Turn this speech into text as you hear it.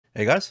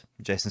Hey guys,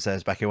 Jason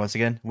says back here once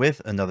again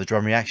with another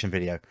drum reaction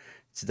video.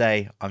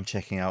 Today I'm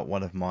checking out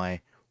one of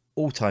my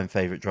all-time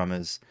favorite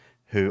drummers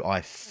who I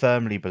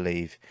firmly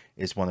believe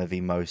is one of the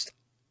most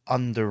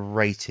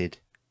underrated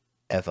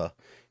ever.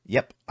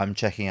 Yep, I'm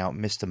checking out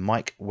Mr.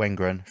 Mike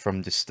Wengren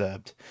from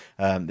Disturbed.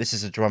 This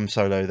is a drum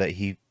solo that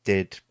he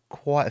did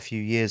quite a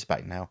few years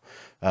back now.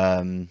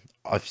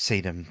 I've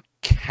seen him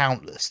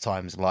countless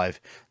times live.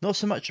 Not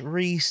so much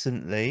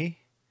recently,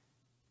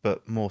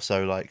 but more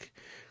so like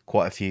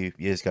quite a few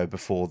years ago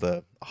before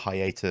the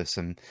hiatus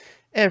and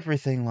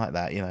everything like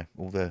that, you know,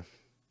 all the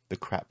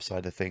crap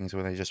side of things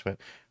when they just went,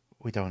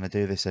 we don't want to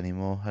do this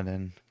anymore, and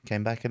then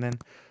came back and then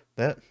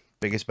the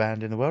biggest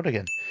band in the world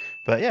again.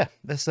 But yeah,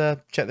 let's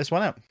check this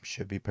one out.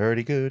 Should be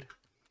pretty good.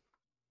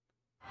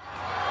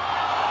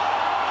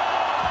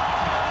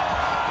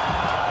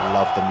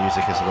 Love the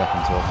music as a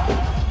repertoire.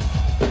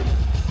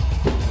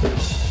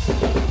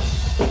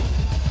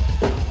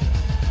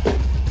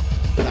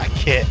 That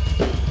kit.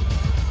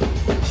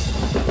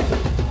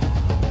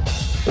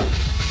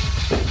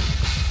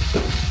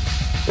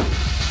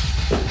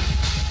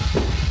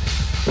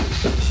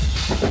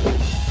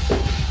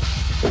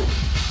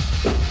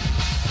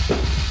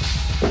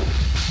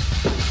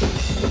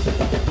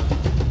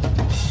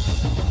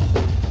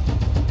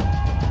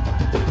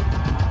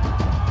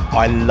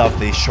 I love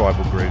these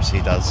tribal grooves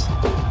he does.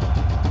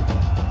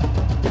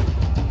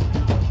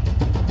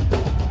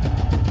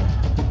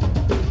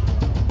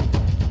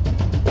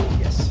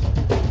 Yes.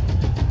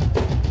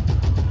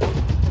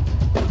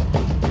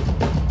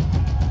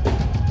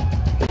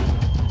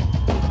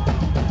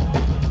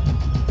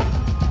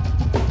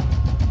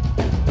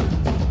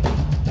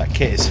 That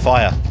kit is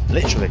fire,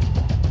 literally.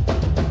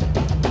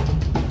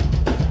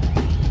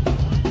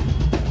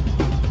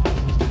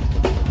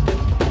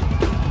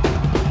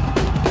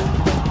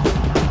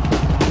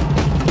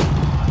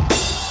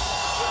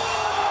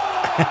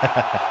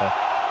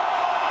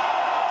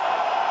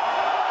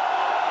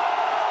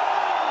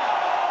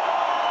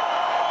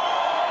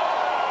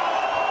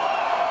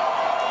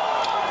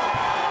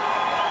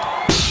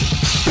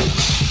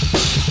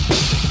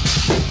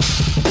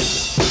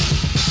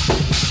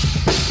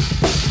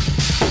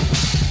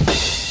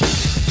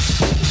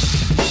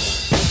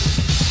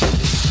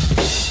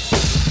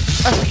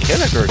 That's a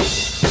killer group.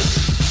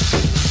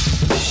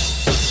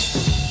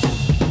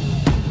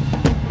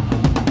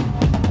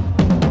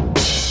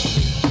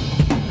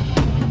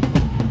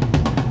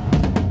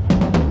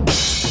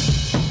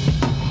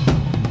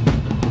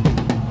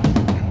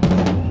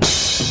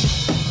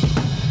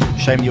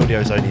 Shame the audio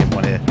is only in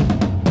one ear.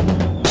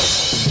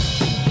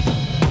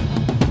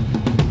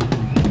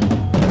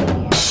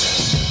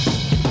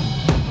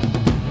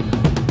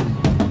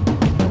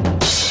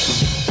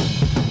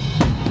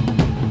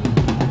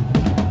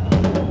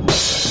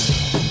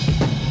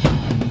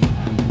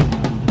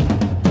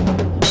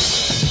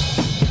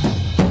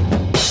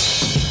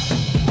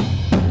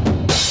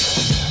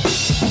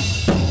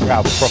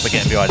 Crowd proper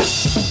getting behind it.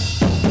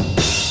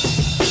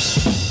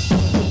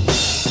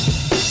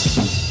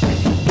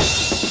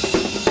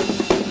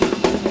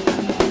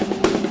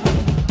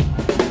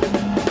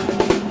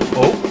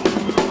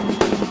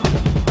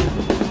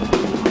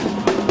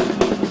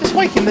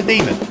 Waking the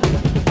demon.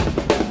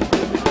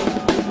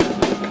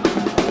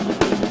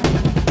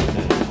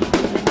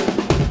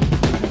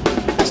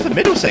 That's the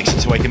middle section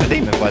to Waking the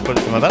Demon by Bullet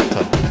for My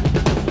Valentine.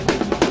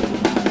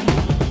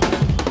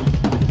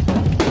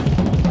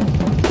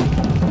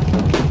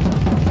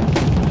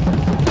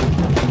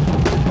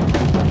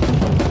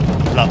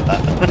 Love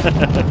that.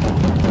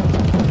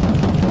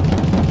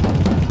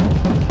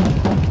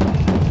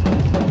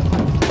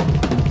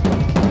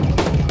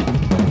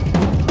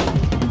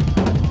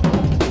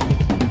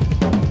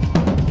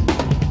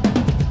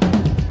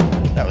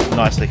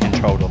 Nicely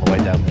controlled on the way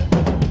down there.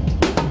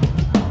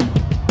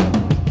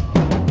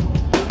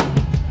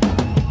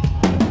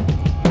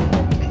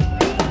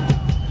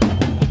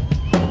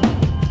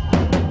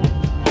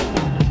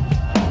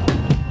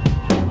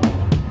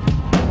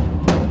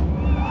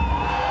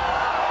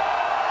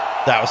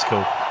 That was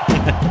cool.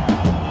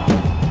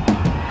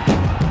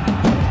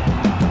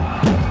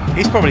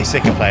 He's probably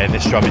sick of playing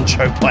this drumming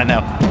trope by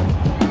now,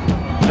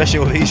 especially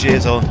all these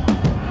years on.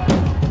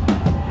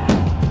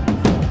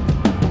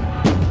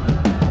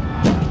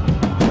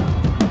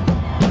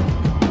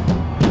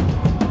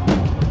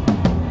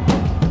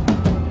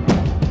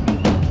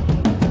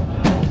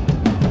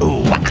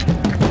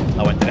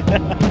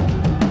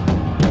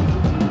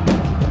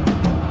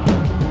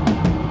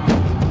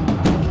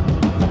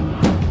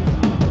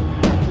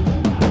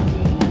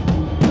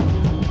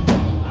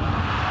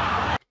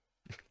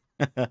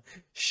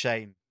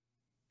 Shame.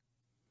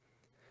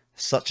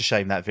 Such a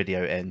shame that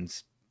video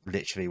ends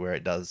literally where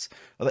it does.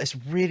 Although it's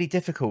really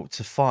difficult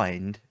to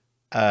find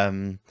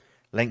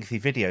lengthy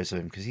videos of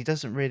him because he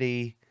doesn't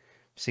really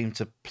seem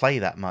to play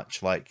that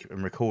much, like,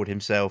 and record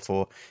himself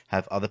or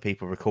have other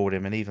people record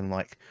him, and even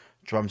like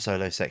drum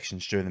solo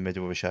sections during the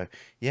middle of a show.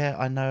 Yeah,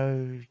 I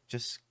know,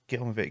 just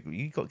get on with it.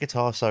 You got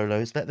guitar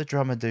solos, let the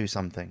drummer do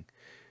something.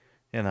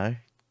 You know,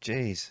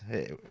 jeez,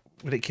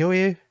 would it kill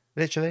you?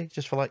 literally,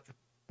 just for like,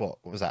 what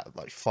was that,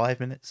 like 5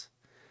 minutes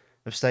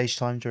of stage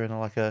time during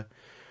like a,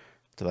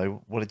 I don't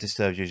know, what did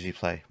Disturbed usually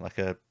play? Like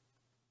a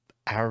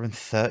hour and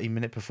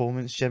 30-minute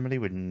performance generally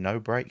with no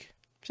break?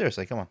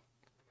 Seriously, come on.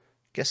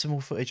 Get some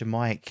more footage of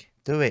Mike.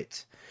 Do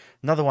it.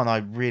 Another one I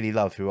really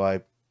love, who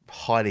I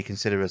highly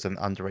consider as an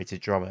underrated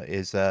drummer,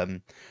 is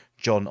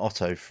John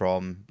Otto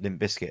from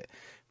Limp Bizkit.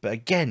 But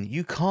again,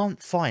 you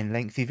can't find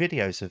lengthy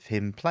videos of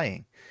him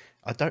playing.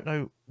 I don't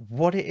know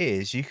what it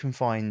is. You can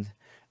find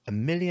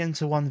 1,000,000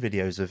 to 1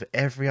 videos of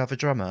every other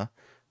drummer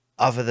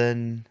other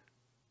than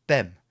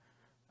them.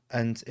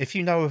 And if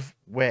you know of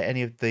where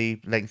any of the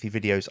lengthy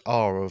videos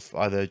are of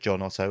either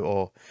John Otto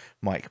or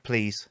Mike,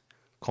 please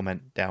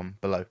comment down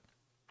below.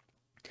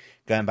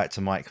 Going back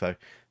to Mike though,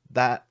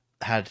 that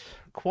had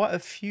quite a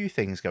few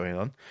things going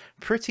on.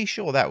 Pretty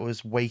sure that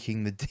was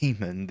Waking the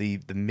Demon, the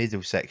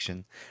middle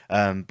section,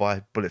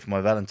 by Bullet for My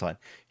Valentine.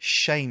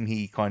 Shame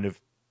he kind of,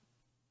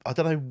 I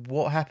don't know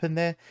what happened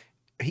there.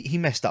 He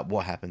messed up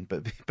what happened,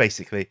 but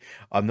basically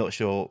I'm not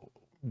sure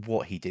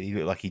what he did. He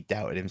looked like he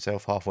doubted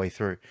himself halfway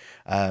through.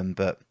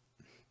 But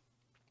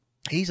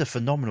he's a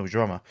phenomenal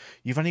drummer.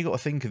 You've only got to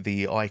think of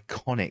the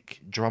iconic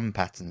drum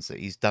patterns that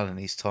he's done in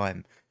his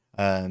time.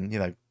 You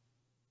know,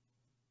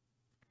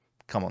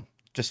 come on,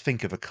 just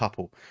think of a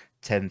couple.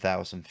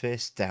 10,000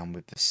 Fists, Down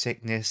with the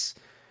Sickness.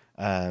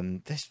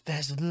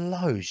 There's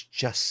loads.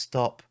 Just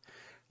Stop.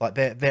 Like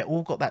they're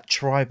all got that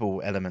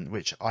tribal element,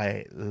 which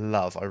I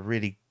love. I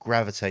really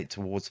gravitate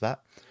towards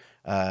that.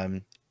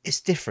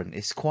 It's different.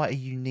 It's quite a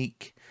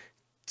unique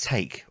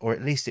take, or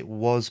at least it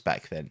was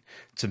back then,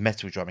 to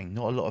metal drumming.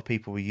 Not a lot of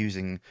people were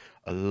using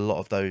a lot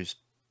of those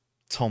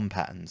tom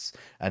patterns,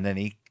 and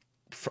then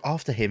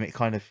after him it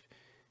kind of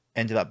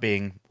ended up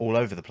being all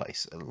over the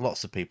place.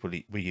 Lots of people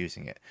were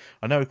using it.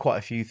 I know quite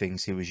a few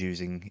things he was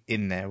using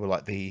in there were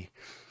like the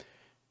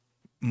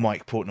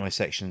Mike Portnoy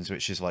sections,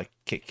 which is like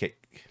kick kick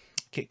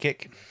kick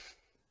kick,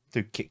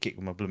 do kick kick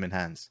with my blooming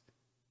hands.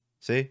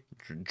 See,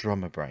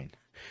 drummer brain.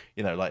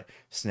 You know, like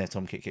snare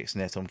tom kick kick,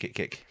 snare tom kick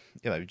kick.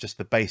 You know, just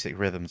the basic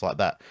rhythms like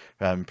that.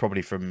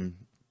 Probably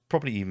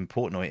even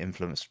Portnoy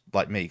influence,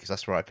 like me, because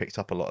that's where I picked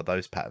up a lot of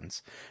those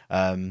patterns.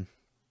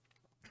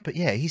 But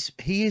yeah,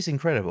 he is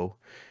incredible.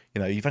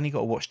 You know, you've only got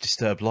to watch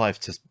Disturbed live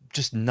to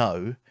just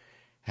know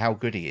how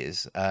good he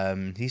is.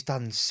 He's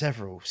done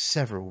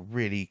several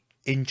really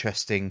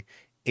interesting,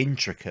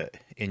 intricate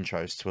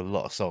intros to a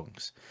lot of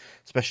songs,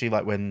 especially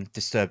like when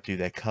Disturbed do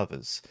their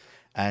covers.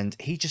 And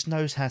he just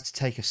knows how to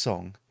take a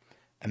song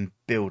and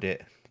build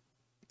it.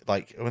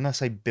 Like, when I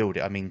say build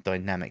it, I mean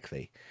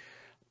dynamically.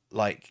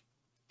 Like,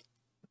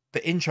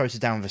 the intro to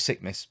Down with the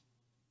Sickness,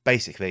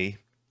 basically,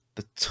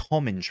 the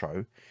tom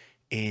intro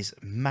is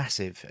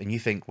massive. And you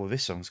think, well,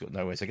 this song's got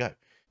nowhere to go.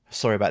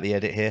 Sorry about the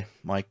edit here.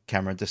 My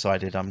camera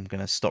decided I'm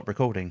going to stop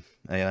recording.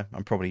 You know,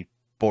 I'm probably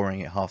boring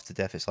it half to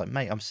death. It's like,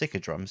 mate, I'm sick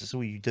of drums. That's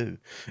all you do.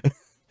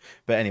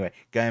 But anyway,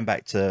 going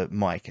back to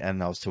Mike,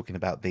 and I was talking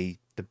about the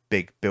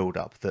big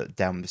build-up that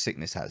Down with the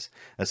Sickness has.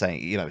 I was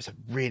saying, you know, it's a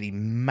really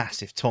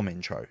massive tom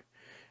intro.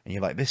 And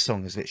you're like, this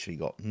song has literally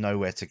got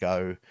nowhere to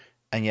go.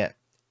 And yet,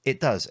 it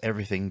does.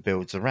 Everything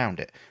builds around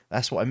it.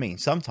 That's what I mean.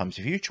 Sometimes,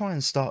 if you try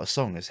and start a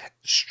song as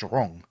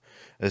strong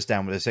as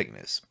Down with the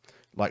Sickness,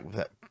 like with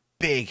that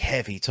big,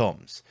 heavy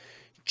toms,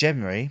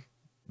 generally,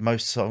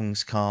 most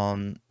songs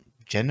can't...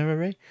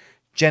 Generally,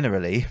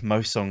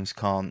 most songs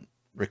can't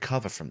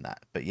recover from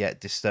that. But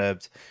yet,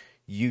 Disturbed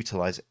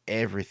utilize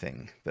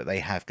everything that they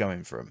have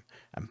going for them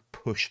and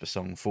push the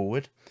song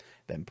forward,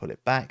 then pull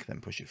it back,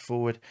 then push it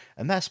forward.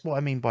 And that's what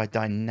I mean by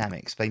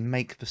dynamics. They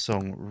make the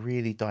song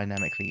really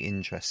dynamically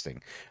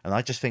interesting. And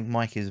I just think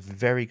Mike is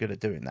very good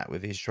at doing that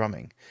with his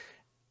drumming.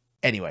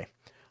 Anyway,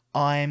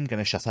 I'm going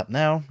to shut up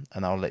now,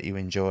 and I'll let you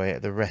enjoy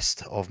the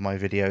rest of my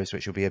videos,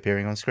 which will be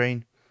appearing on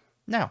screen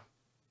now.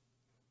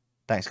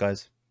 Thanks,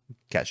 guys.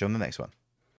 Catch you on the next one.